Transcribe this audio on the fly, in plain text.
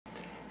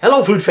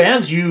Hello food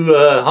fans, you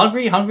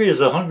hungry? Hungry as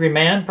a hungry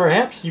man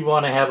perhaps? You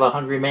want to have a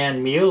hungry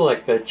man meal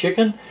like a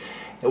chicken?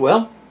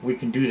 Well, we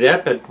can do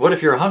that, but what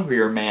if you're a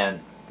hungrier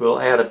man? We'll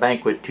add a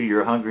banquet to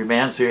your hungry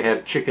man, so you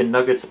have chicken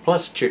nuggets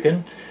plus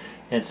chicken.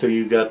 And so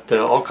you got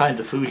all kinds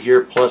of food here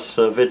plus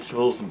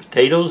vegetables and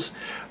potatoes.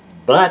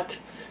 But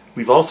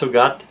we've also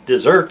got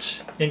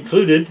desserts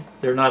included.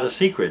 They're not a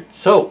secret.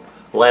 So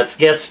let's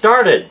get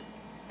started.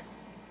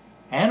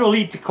 And we'll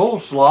eat the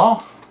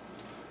coleslaw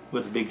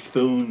with a big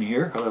spoon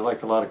here, because I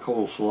like a lot of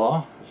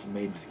coleslaw. This is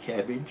made with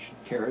cabbage,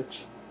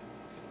 carrots.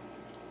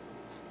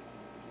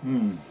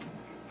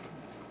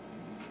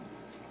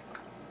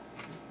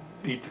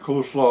 Eat the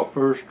coleslaw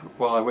first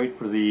while I wait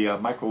for the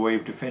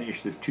microwave to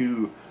finish the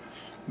two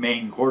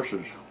main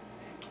courses.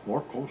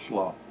 More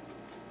coleslaw.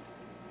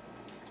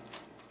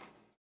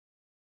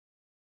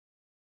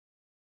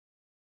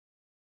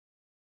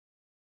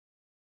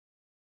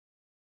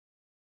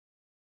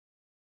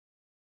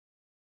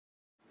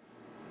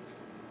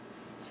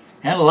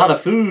 And a lot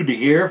of food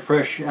here,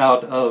 fresh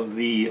out of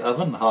the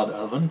oven, hot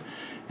oven.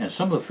 And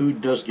some of the food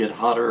does get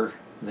hotter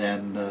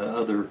than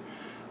other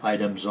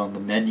items on the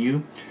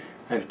menu.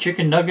 I have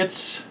chicken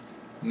nuggets,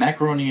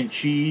 macaroni and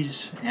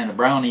cheese, and a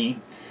brownie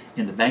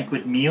in the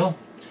banquet meal.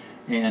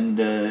 And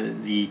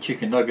the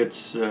chicken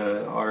nuggets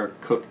are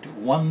cooked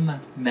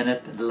 1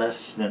 minute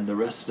less than the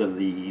rest of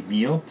the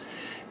meal.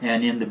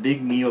 And in the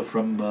big meal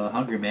from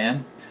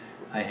Hungry-Man,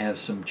 I have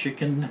some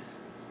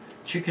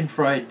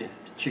fried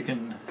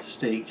chicken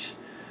steaks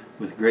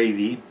with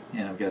gravy,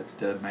 and I've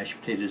got mashed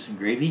potatoes and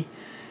gravy,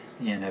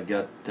 and I've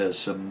got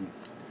some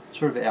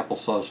sort of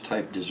applesauce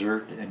type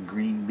dessert and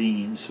green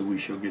beans, so we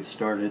shall get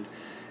started.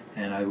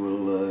 And I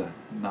will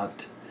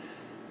not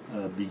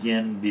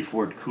begin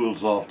before it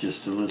cools off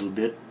just a little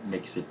bit,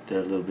 makes it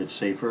a little bit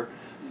safer.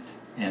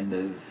 And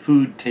the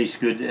food tastes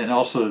good, and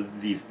also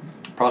the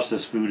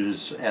processed food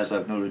is, as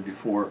I've noted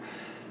before,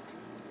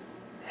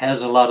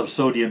 has a lot of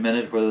sodium in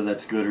it. Whether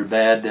that's good or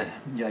bad,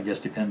 I guess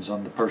depends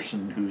on the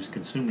person who's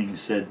consuming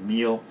said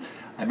meal.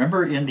 I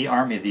remember in the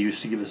Army they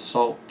used to give us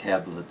salt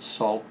tablets,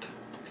 salt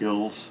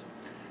pills,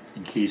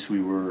 in case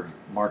we were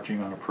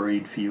marching on a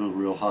parade field,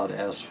 real hot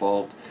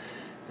asphalt,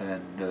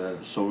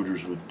 and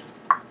soldiers would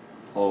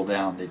fall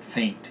down. They'd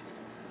faint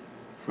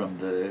from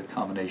the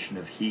combination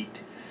of heat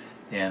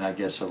and I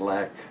guess a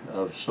lack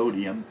of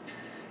sodium.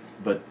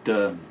 But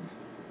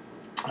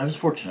I was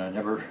fortunate. I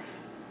never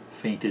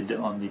fainted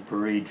on the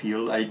parade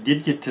field. I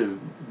did get to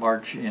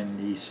march in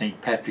the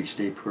St. Patrick's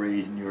Day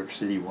parade in New York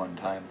City one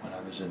time when I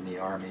was in the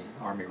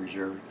Army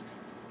Reserve.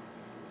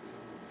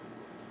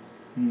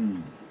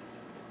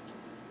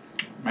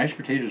 Mashed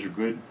potatoes are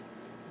good.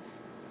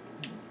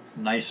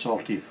 Nice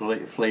salty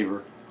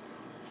flavor.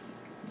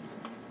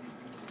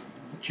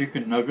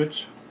 Chicken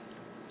nuggets.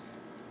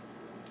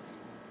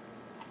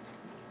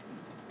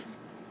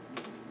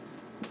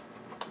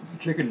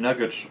 Chicken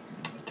nuggets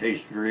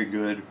taste very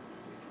good,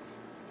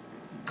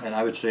 and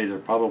I would say they're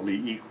probably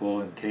equal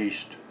in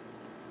taste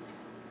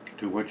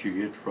to what you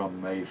get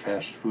from a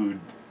fast food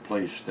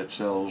place that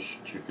sells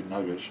chicken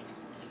nuggets.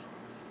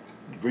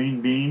 Green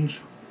beans.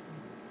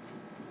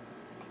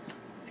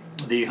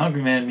 The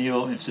Hungry-Man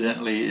meal,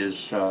 incidentally,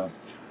 is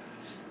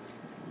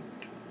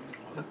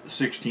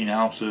 16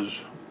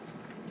 ounces,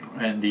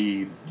 and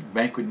the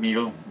banquet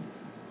meal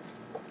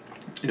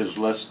is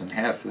less than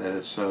half that.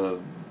 It's a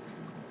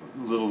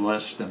little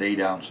less than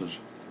 8 ounces.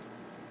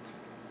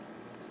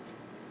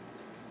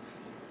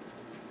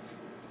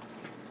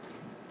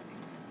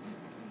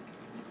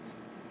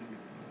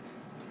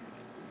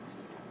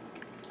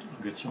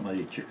 I'll get some of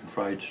the chicken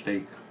fried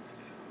steak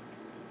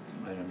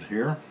items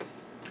here.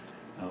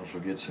 I'll also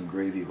get some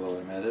gravy while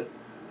I'm at it.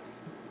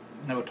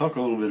 Now we'll talk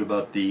a little bit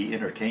about the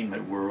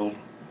entertainment world.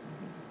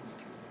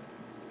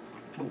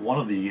 One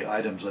of the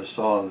items I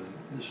saw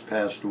this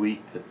past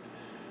week that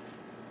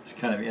is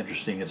kind of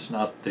interesting, it's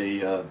not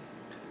a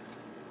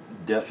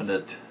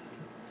definite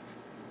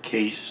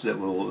case that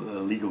will, a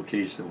legal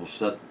case that will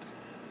set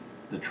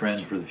the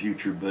trend for the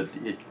future, but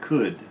it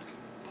could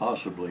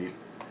possibly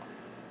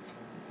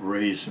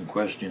raise some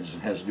questions,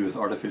 and has to do with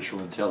artificial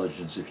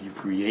intelligence. If you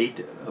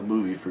create a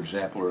movie, for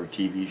example, or a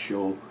TV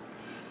show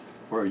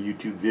or a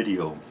YouTube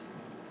video,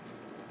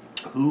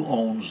 who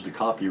owns the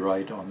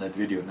copyright on that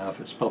video? Now if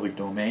it's public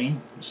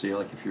domain, say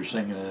like if you're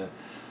singing a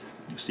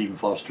Stephen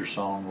Foster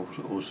song,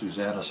 Oh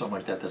Susanna, something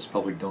like that, that's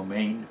public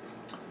domain.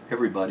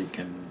 Everybody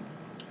can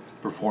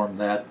perform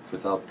that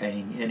without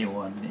paying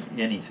anyone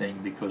anything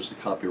because the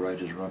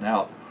copyright has run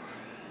out.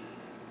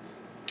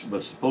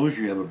 But suppose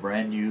you have a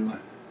brand new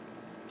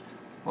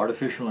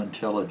artificial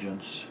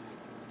intelligence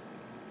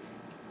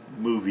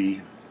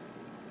movie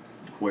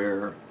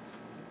where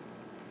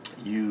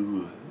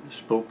you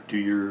spoke to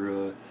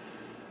your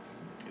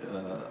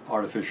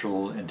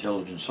artificial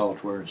intelligence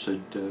software and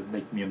said,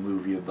 make me a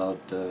movie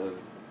about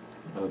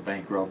a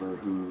bank robber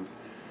who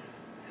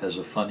has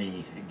a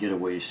funny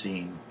getaway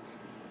scene,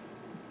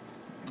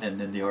 and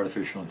then the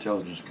artificial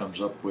intelligence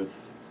comes up with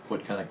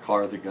what kind of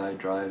car the guy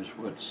drives,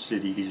 what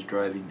city he's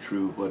driving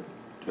through, what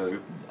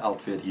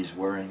outfit he's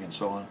wearing, and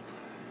so on.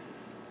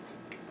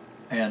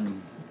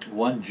 And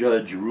one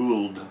judge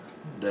ruled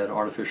that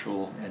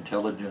artificial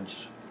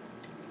intelligence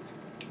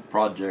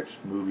projects,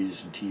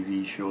 movies and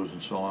TV shows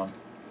and so on,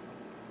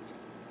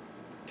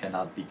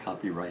 cannot be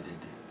copyrighted.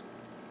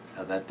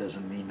 Now that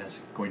doesn't mean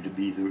that's going to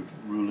be the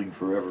ruling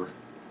forever.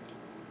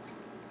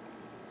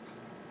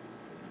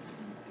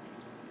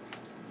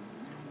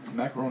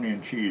 Macaroni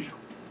and cheese.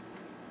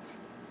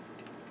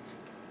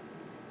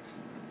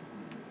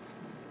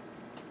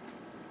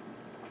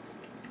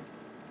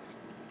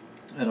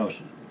 And I'll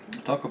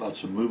talk about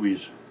some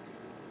movies.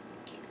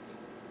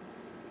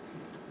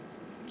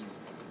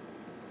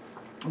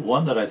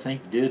 One that I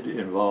think did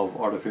involve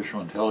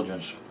artificial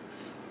intelligence.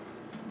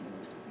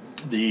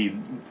 The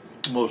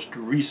most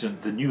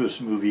recent, the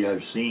newest movie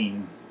I've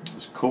seen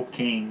is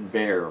Cocaine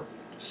Bear.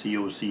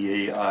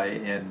 C-O-C-A-I-N-E-B-E-A-R.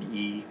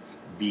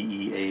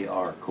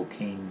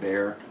 Cocaine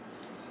Bear.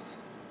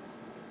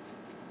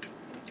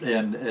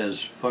 And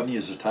as funny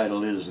as the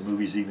title is, the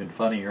movie's even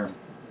funnier.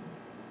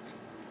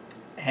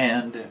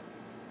 And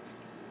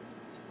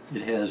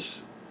it has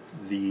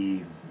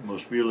the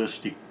most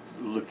realistic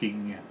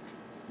looking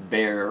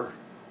bear,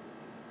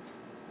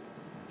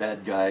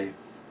 bad guy,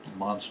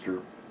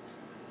 monster.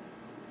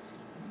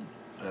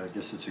 I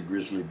guess it's a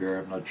grizzly bear.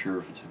 I'm not sure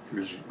if it's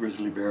a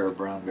grizzly bear or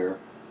brown bear.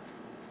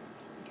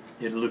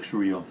 It looks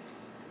real.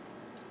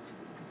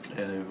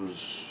 And it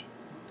was,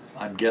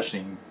 I'm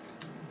guessing,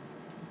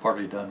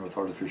 partly done with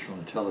artificial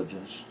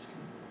intelligence.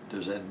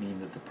 Does that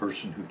mean that the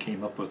person who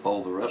came up with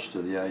all the rest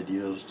of the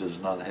ideas does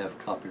not have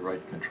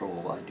copyright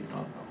control? I do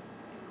not know.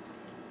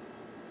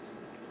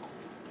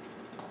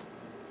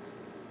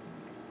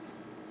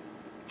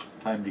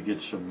 Time to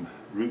get some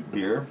root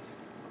beer.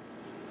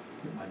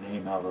 Get my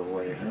name out of the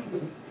way here.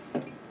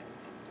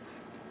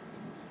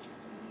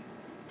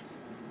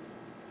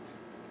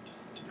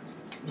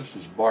 This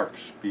is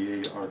Barks,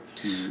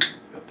 B-A-R-Q''S.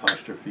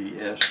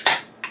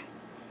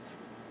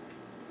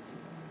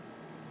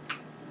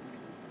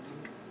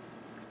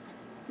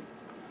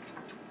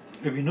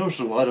 Have you noticed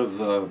a lot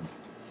of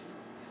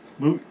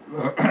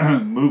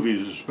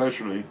movies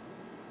especially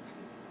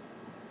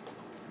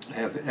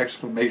have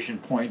exclamation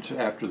points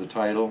after the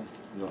title?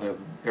 They'll have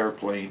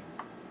airplane.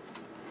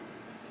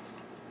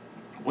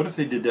 What if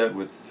they did that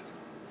with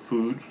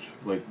foods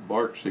like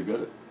Barks? They've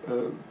got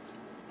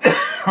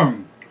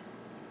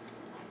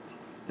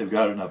they've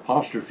got an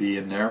apostrophe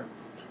in there.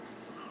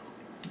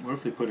 What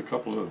if they put a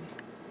couple of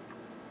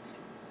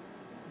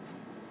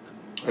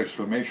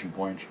exclamation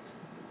points?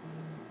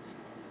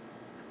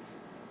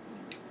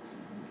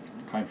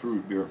 Kind for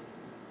root beer.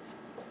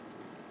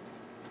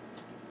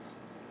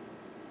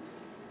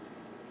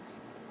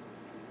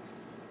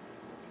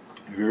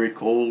 Very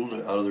cold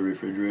out of the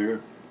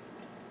refrigerator.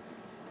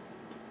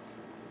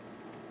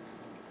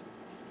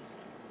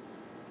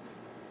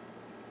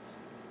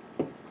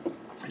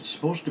 It's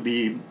supposed to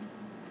be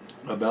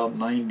about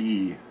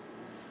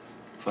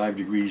 95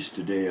 degrees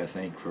today, I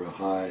think, for a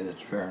high.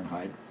 That's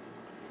Fahrenheit.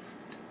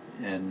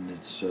 And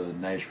it's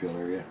Nashville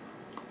area.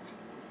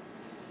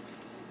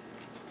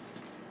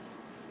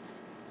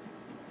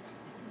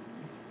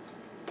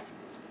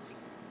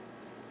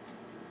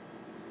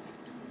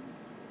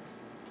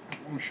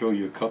 I'll show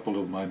you a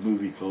couple of my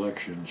movie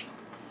collections.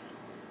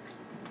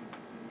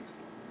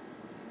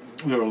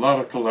 There are a lot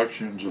of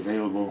collections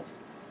available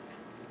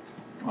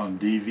on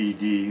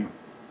DVD.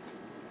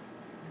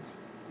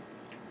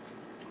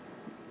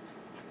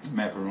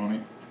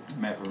 Macaroni,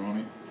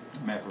 macaroni,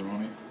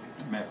 macaroni,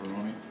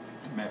 macaroni,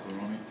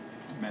 macaroni,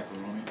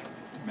 macaroni,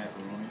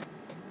 macaroni.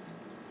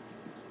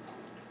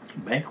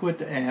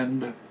 Banquet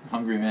and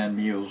Hungry-Man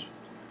meals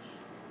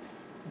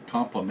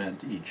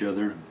complement each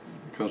other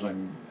because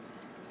I'm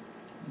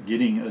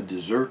getting a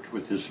dessert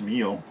with this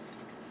meal.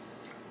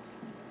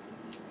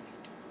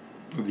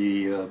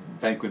 The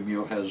banquet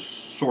meal has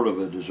sort of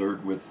a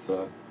dessert with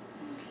an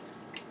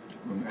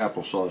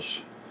applesauce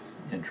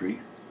entry.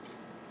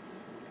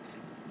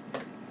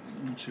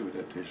 Let's see what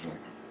that tastes like.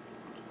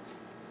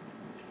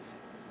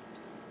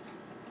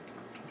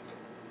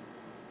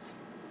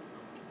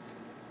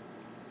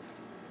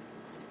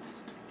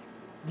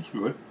 That's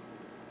good.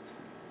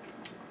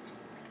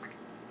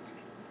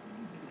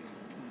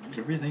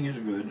 Everything is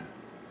good.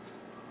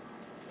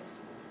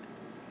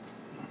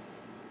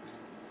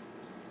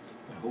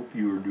 I hope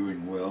you are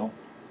doing well.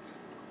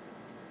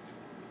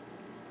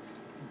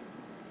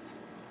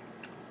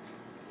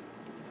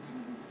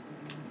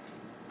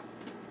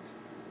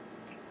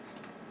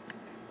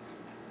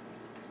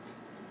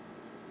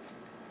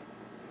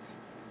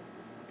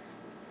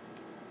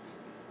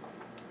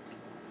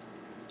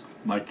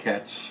 My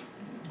cats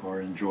are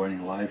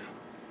enjoying life.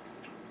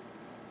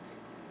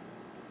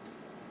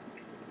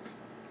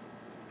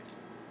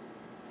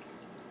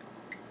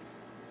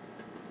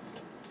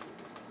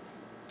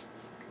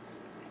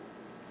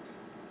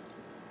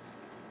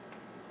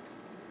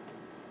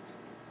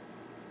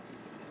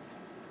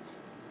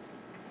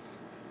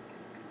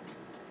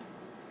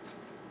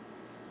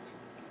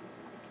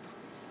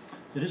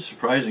 It is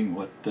surprising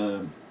what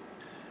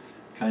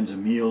kinds of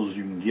meals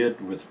you can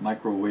get with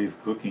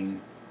microwave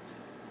cooking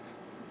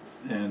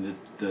and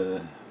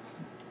it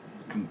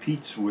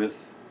competes with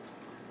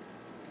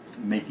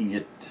making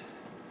it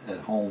at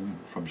home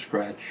from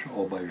scratch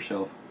all by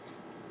yourself.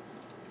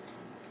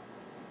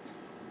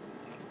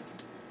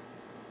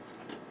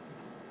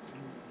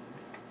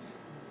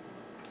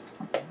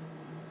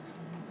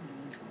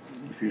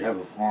 If you have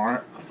a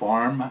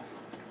farm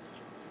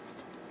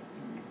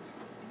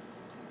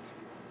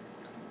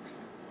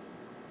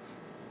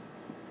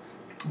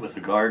with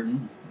a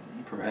garden,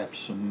 perhaps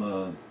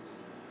some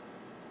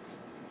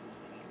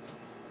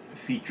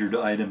featured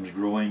items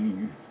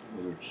growing,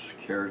 whether it's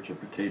carrots or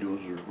potatoes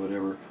or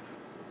whatever,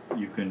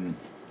 you can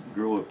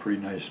grow a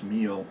pretty nice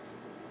meal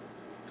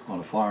on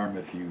a farm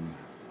if you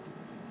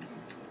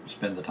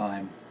spend the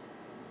time.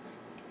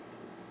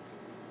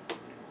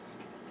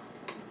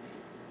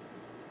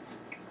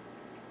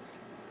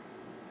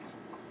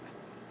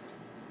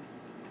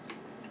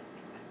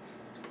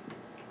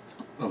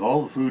 Of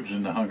all the foods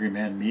in the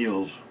Hungry-Man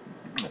meals,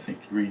 I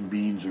think the green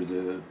beans are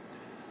the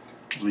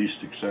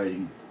least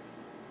exciting.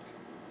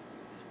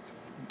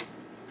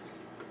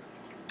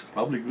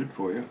 Probably good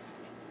for you.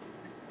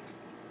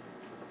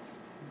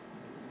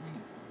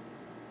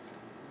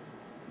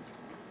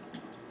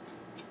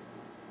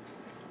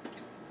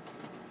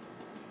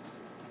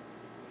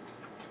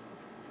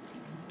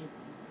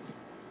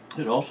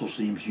 It also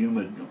seems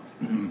humid.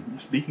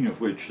 Speaking of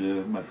which,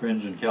 my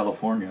friends in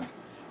California,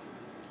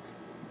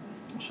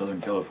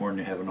 Southern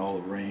California, having all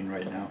the rain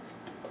right now,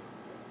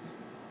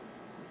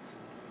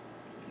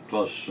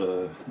 plus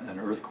an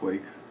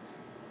earthquake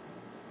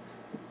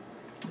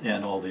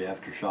and all the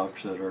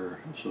aftershocks that are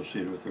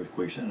associated with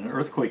earthquakes. And an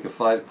earthquake of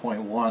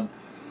 5.1,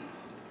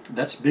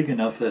 that's big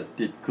enough that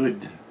it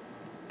could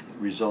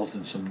result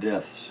in some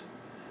deaths.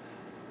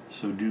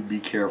 So do be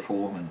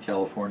careful. In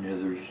California,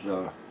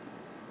 there's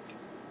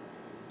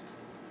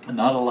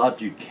not a lot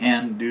you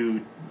can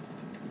do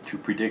to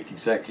predict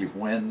exactly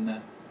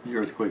when the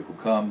earthquake will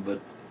come,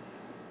 but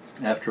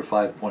after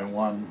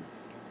 5.1,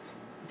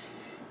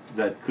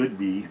 that could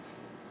be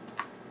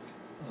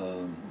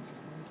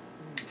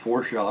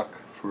foreshock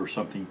for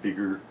something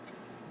bigger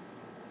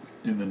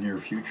in the near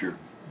future.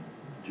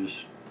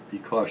 Just be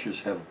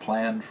cautious, have a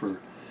plan for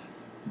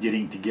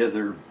getting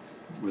together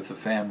with the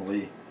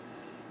family,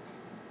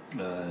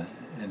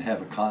 and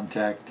have a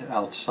contact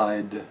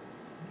outside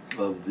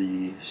of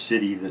the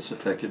city that's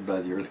affected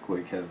by the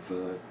earthquake. Have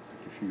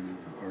if you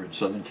are in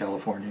Southern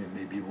California,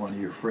 maybe one of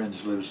your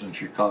friends lives in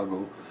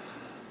Chicago,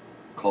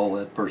 call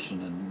that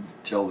person and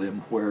tell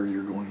them where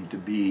you're going to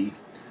be,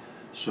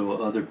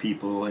 so other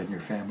people in your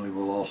family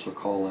will also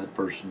call that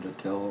person to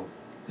tell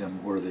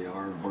them where they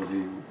are and where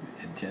they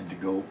intend to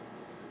go.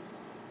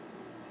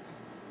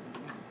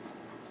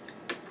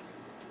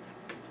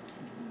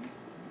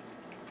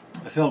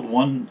 I felt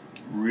one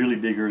really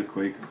big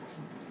earthquake,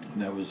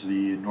 and that was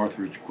the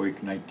Northridge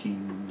quake,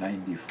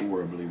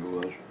 1994, I believe it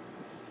was.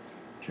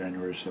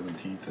 January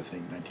 17th, I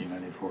think,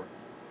 1994.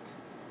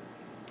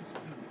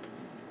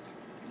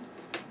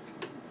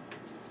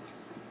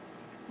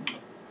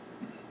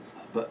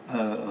 But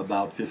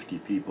about 50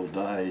 people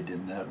died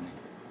in that one.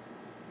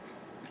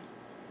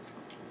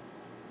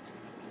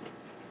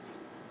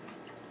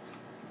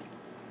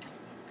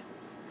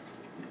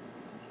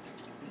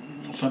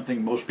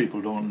 Something most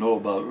people don't know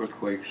about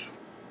earthquakes.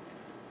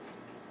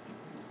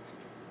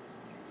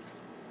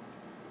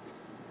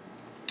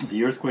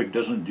 The earthquake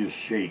doesn't just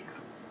shake,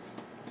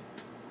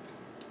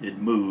 it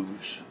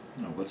moves.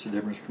 Now, what's the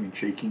difference between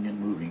shaking and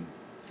moving?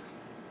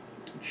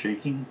 It's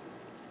shaking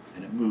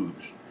and it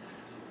moves.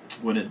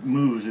 When it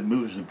moves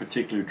in a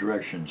particular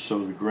direction.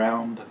 So the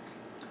ground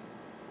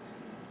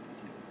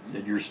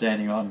that you're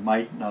standing on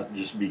might not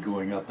just be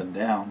going up and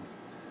down,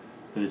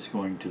 but it's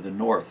going to the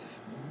north.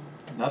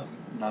 Not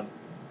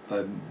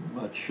by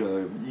much,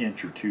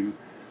 inch or two,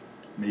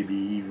 maybe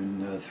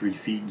even 3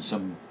 feet in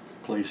some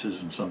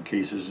places, in some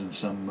cases, in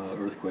some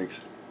earthquakes.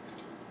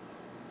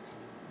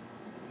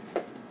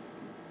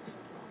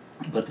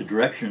 But the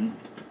direction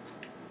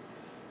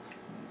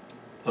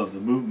of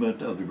the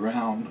movement of the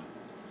ground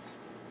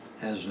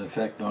has an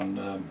effect on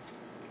a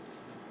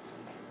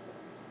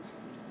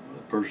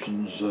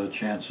person's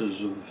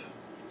chances of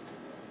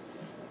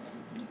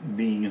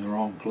being in the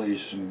wrong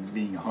place and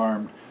being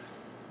harmed.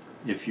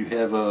 If you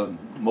have a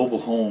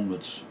mobile home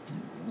that's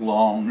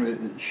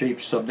long,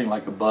 shaped something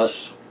like a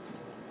bus,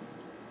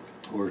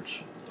 or it's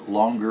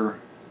longer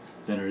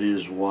than it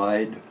is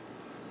wide,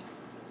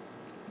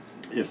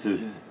 if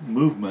the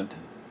movement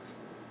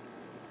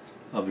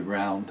of the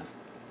ground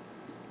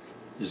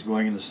is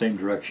going in the same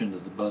direction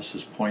that the bus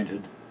is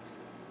pointed,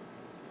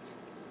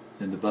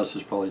 then the bus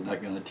is probably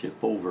not going to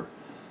tip over.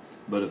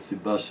 But if the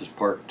bus is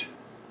parked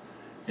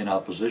in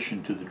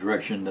opposition to the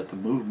direction that the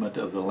movement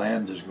of the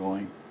land is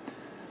going,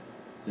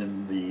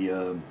 then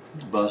the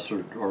bus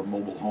or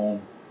mobile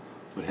home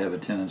would have a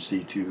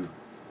tendency to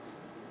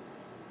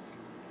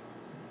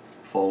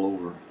fall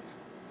over.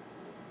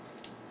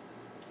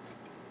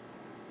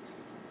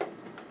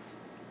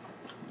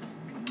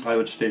 I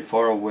would stay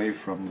far away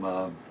from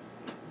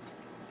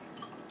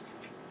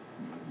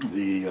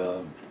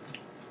the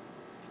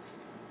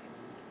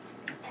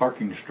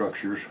parking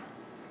structures.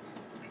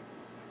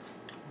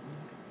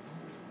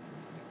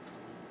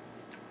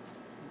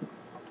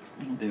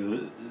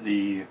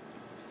 The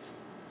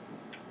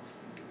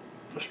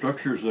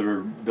structures that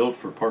are built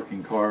for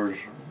parking cars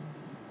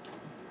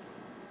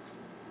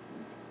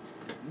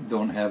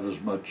don't have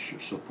as much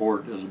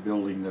support as a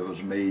building that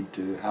was made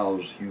to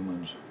house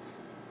humans.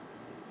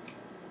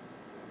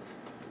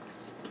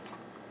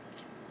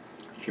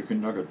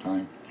 Chicken nugget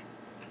time.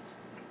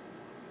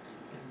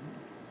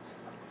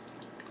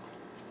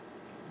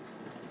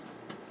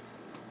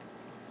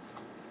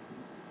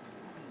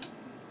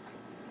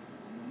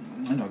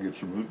 And I'll get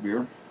some root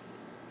beer.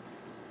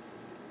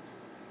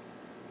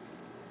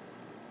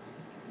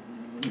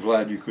 I'm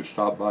glad you could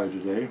stop by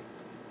today.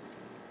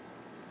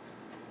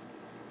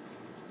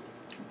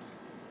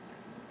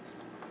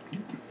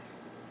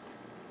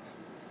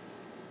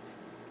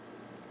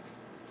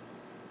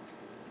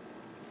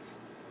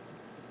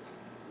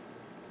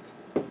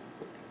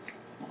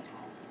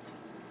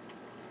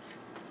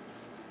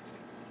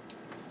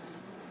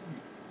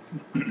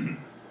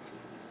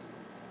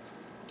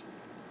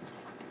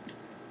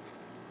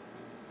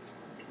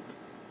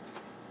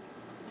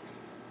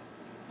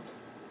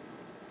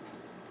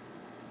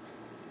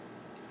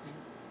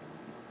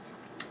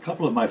 A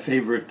couple of my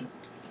favorite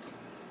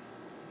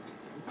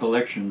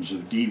collections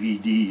of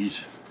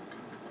DVDs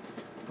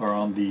are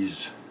on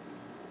these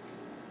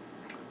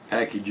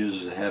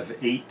packages that have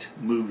 8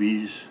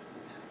 movies.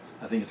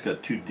 I think it's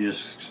got 2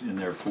 discs in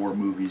there, 4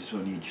 movies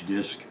on each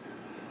disc.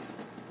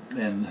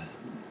 And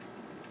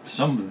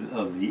some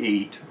of the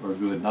 8 are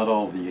good, not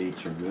all of the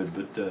 8s are good,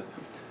 but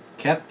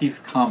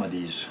captive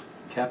comedies,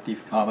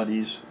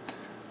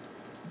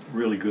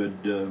 really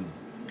good.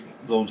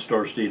 Lone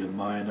Star State of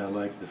Mind I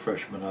like, The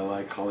Freshman I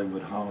like,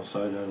 Hollywood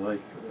Homicide I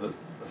like, A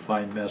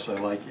Fine Mess I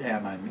like,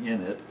 and I'm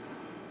in it.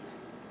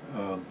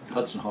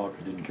 Hudson Hawk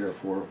I didn't care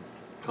for.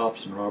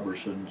 Cops and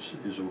Robertsons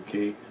is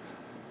okay.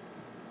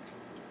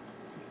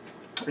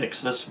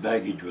 Excess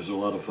Baggage was a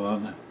lot of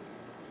fun.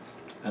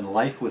 And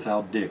Life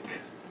Without Dick,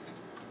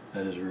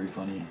 that is a very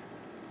funny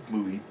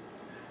movie,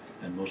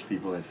 and most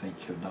people I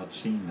think have not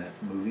seen that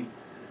movie.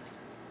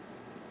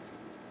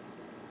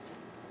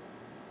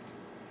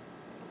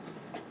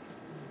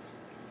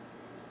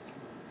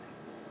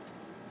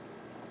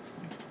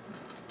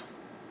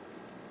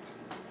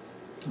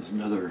 There's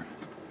another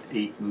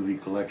 8 movie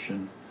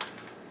collection,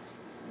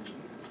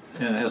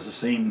 and it has the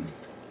same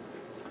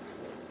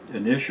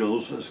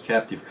initials as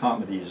Captive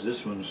Comedies.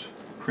 This one's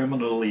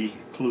Criminally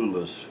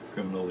Clueless.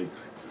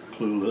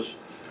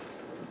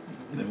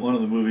 And one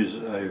of the movies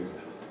I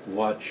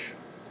watch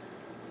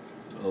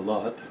a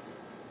lot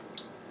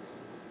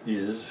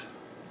is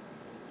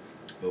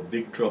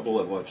Big Trouble.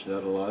 I watch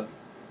that a lot.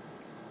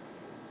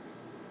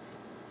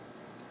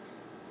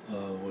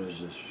 What is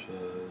this?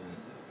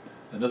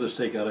 Another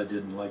stakeout I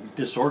didn't like,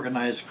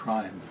 Disorganized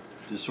Crime.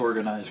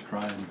 Disorganized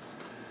Crime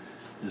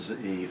is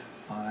a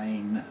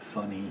fine,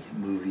 funny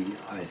movie,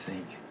 I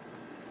think.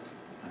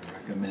 I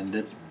recommend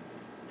it.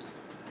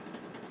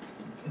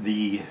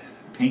 The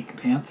Pink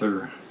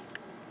Panther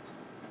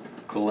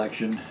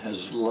collection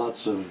has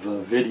lots of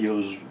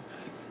videos,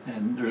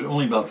 and there's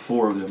only about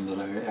 4 of them that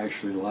I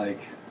actually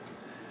like.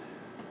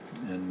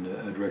 And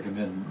I'd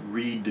recommend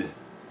read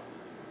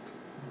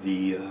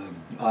the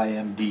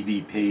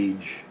IMDb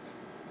page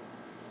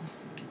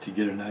to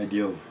get an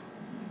idea of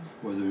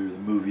whether the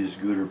movie is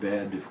good or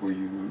bad before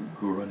you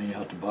go running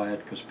out to buy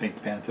it, because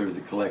Pink Panther,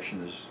 the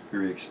collection, is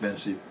very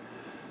expensive,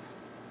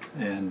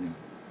 and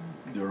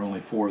there are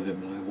only 4 of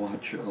them that I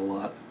watch a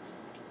lot.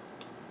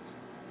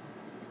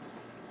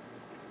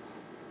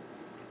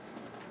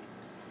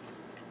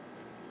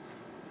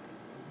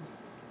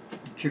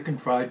 Chicken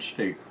fried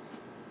steak.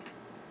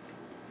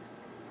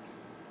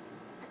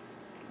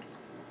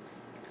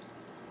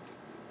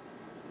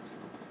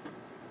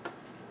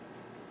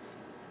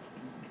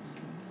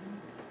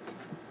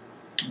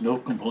 No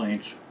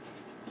complaints.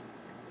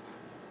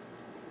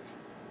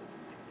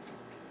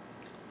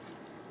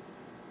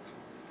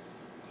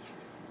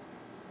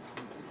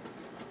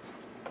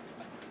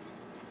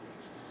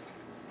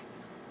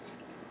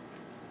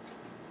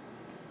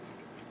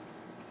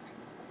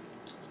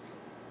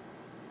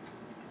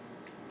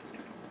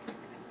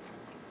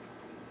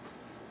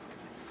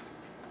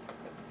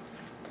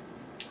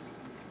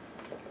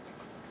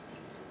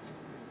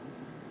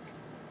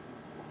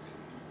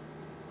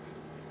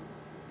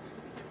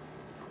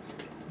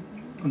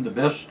 And the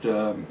best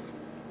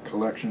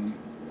collection,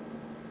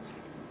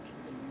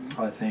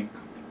 I think,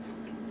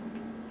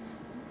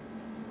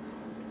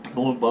 I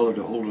won't bother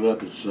to hold it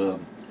up, it's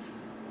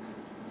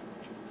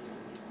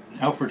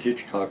Alfred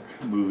Hitchcock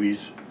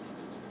movies.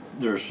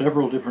 There are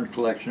several different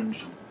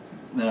collections,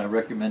 and I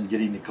recommend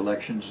getting the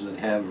collections that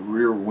have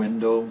Rear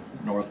Window,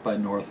 North by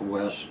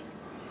Northwest,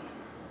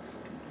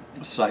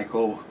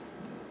 Psycho.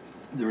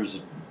 There was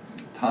a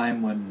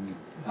time when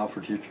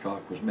Alfred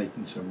Hitchcock was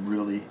making some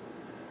really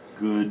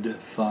good,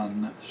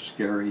 fun,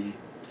 scary,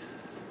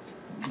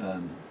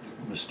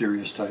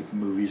 mysterious type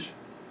movies.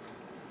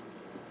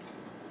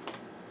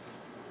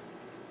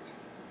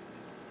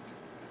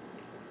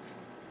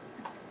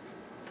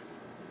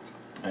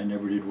 I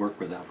never did work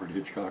with Alfred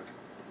Hitchcock.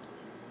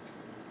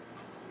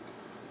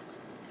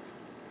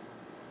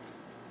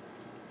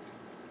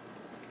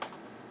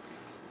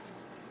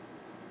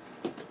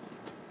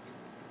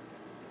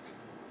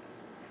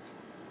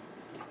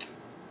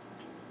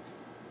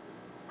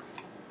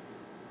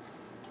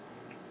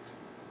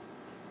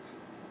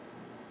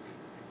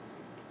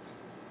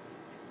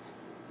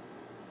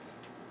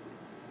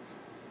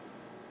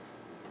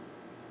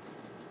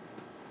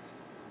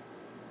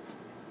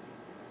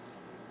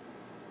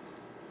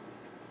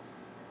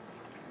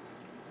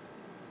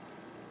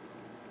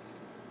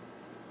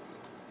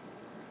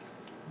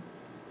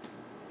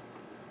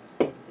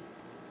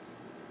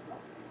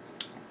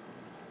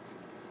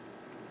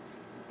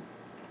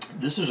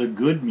 This is a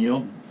good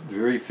meal,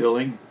 very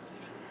filling.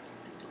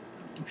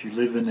 If you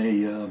live in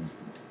a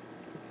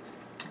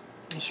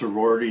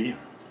sorority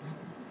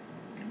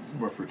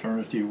or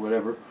fraternity or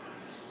whatever,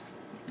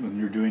 when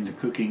you're doing the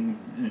cooking,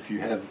 and if you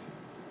have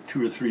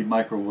 2 or 3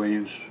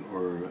 microwaves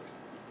or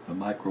a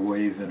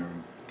microwave and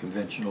a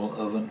conventional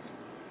oven,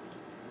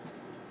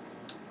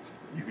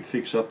 you could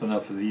fix up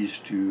enough of these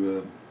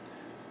to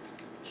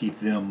keep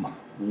them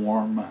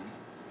warm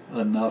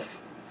enough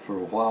for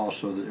a while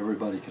so that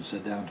everybody can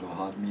sit down to a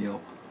hot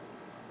meal.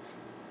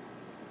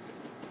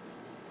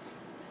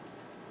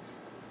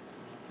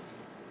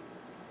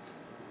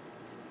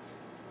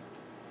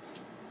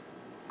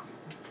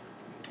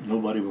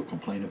 Nobody will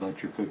complain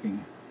about your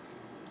cooking.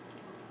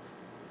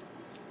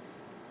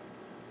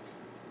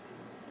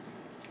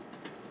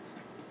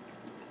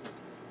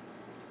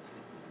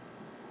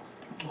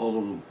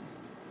 Although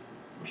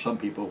some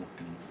people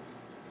can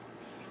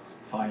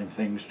find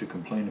things to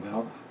complain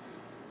about.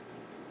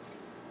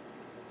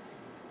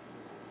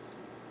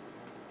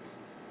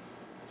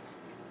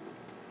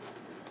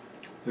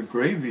 The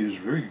gravy is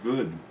very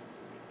good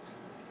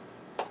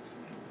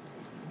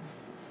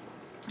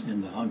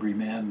in the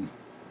Hungry-Man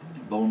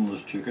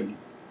boneless chicken.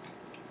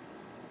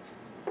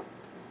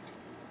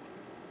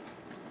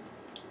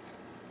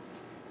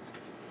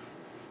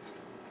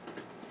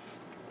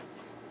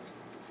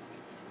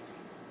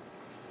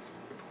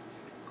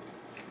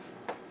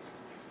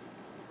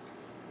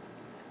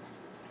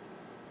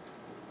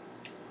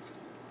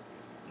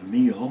 The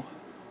meal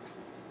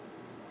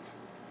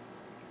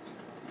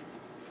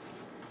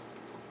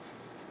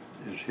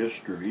is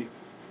history.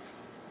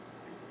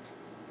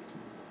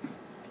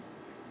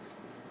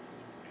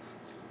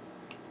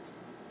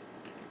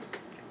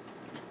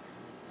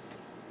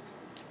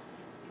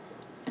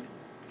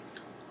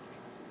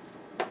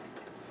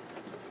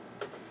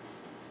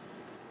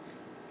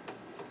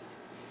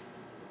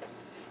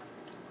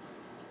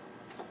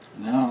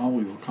 Now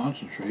we will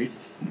concentrate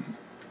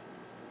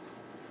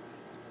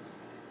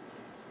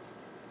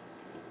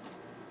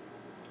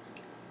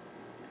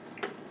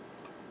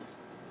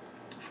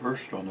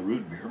first on the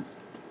root beer.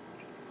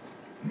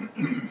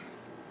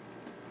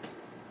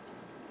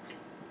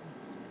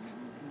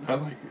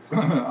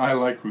 I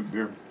like root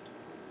beer.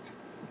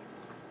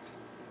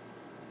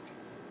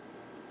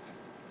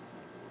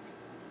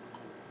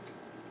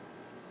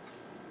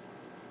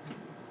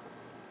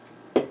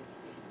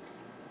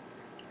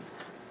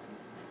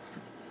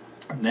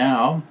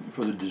 Now,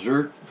 for the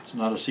dessert, it's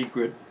not a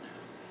secret.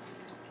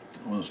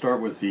 I'm going to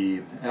start with the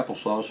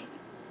applesauce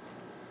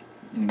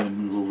and then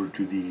move over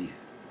to the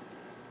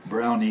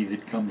brownie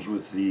that comes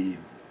with the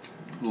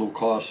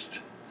low-cost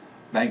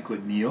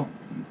banquet meal.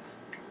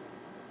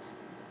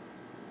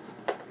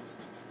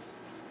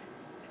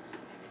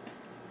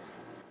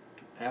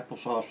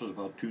 Applesauce is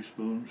about 2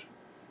 spoons.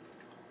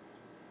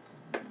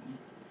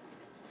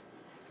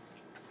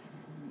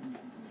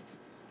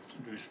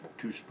 Just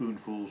 2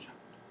 spoonfuls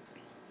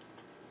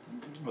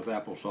of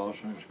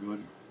applesauce, and it's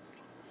good.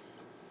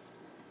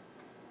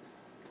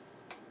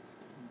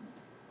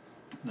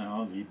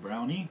 Now the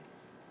brownie,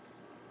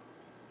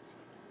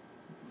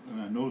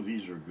 and I know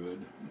these are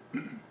good.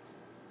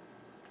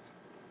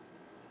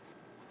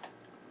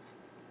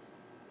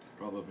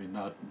 Probably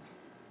not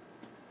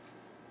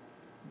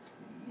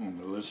on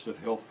the list of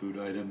health food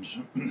items.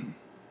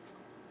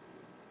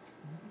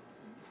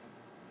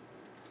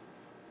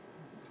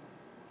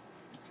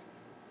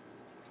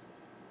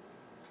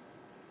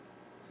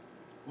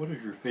 What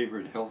is your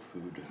favorite health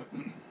food?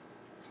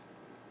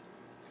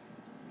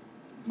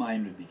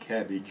 Mine would be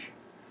cabbage.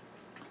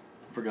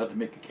 I forgot to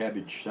make a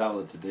cabbage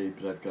salad today,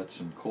 but I've got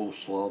some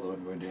coleslaw that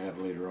I'm going to have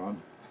later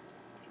on.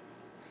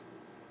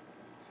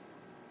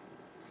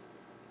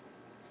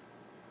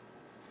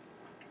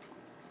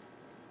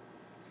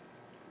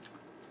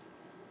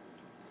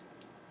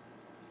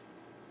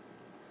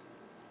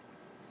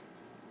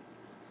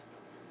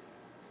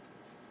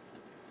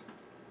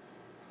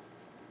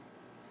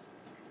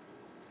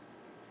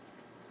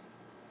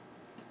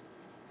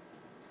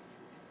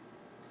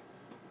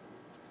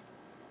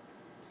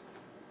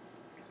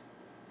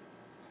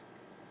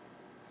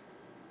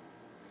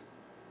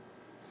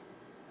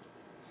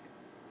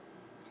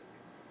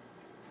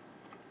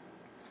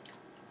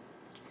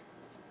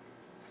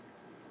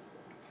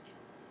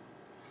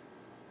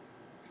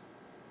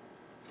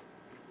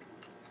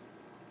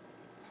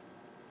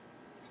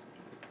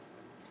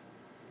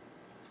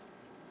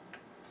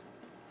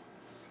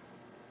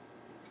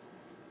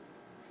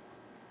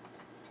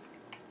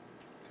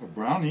 A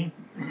brownie.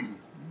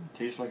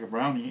 Tastes like a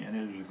brownie, and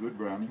it is a good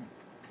brownie.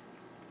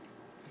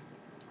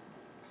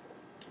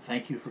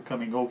 Thank you for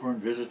coming over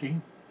and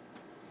visiting.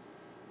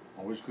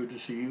 Always good to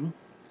see you.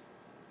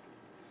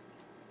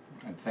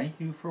 And thank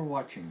you for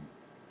watching.